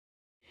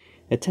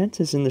A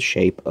tent is in the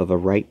shape of a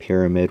right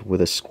pyramid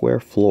with a square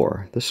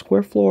floor. The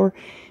square floor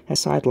has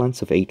side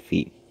lengths of 8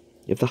 feet.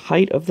 If the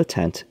height of the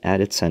tent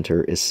at its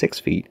center is 6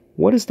 feet,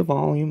 what is the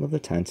volume of the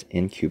tent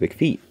in cubic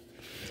feet?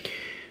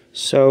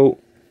 So,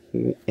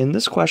 in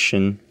this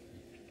question,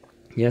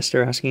 yes,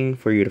 they're asking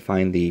for you to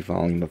find the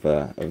volume of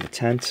a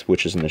tent,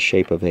 which is in the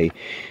shape of a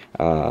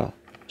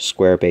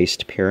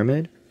square-based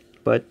pyramid.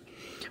 But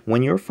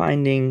when you're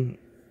finding,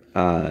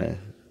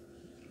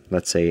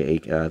 let's say,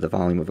 the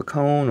volume of a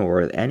cone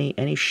or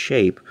any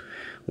shape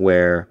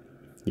where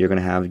you're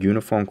going to have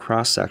uniform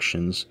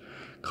cross-sections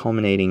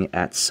culminating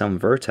at some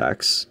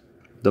vertex,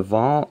 the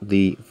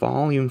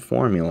volume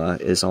formula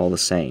is all the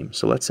same.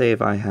 So let's say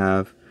if I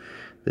have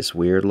this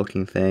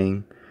weird-looking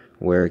thing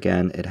where,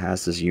 again, it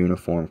has this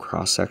uniform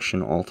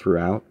cross-section all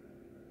throughout.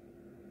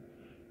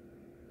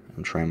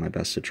 I'm trying my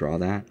best to draw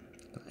that.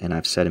 And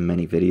I've said in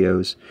many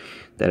videos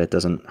that it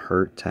doesn't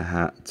hurt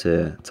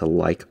to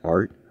like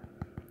art,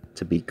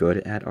 to be good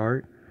at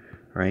art,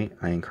 right?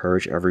 I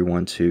encourage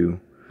everyone to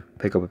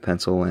pick up a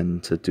pencil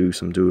and to do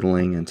some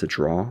doodling and to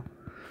draw.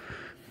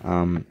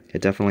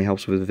 It definitely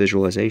helps with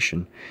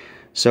visualization.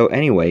 So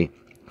anyway,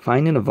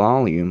 finding a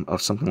volume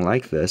of something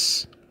like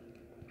this,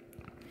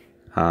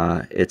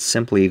 it's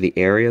simply the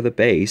area of the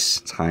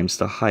base times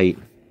the height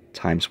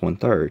times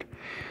 1/3.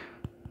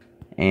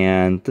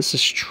 And this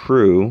is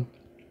true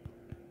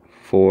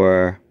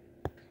for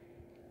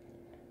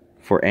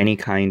any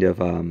kind of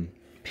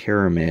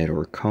pyramid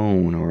or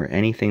cone or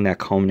anything that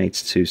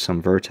culminates to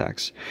some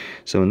vertex.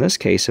 So in this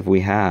case, if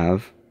we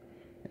have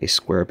a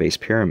square-based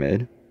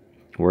pyramid,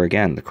 where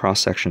again the cross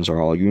sections are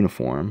all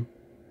uniform,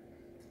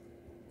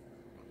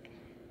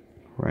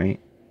 right?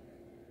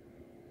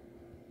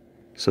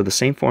 So the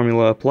same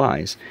formula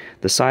applies.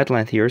 The side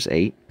length here is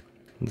 8.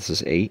 This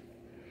is 8.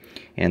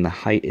 And the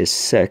height is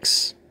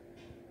 6.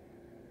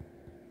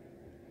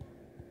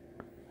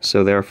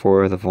 So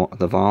therefore the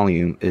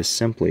volume is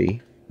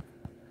simply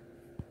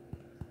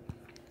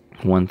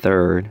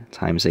 1/3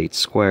 times 8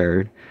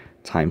 squared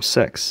times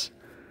 6.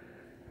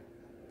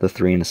 The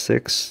 3 and a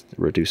 6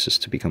 reduces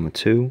to become a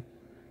 2.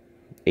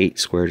 8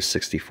 squared is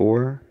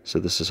 64, so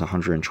this is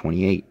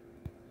 128.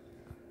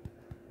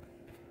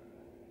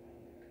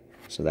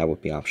 So that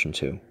would be option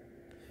 2.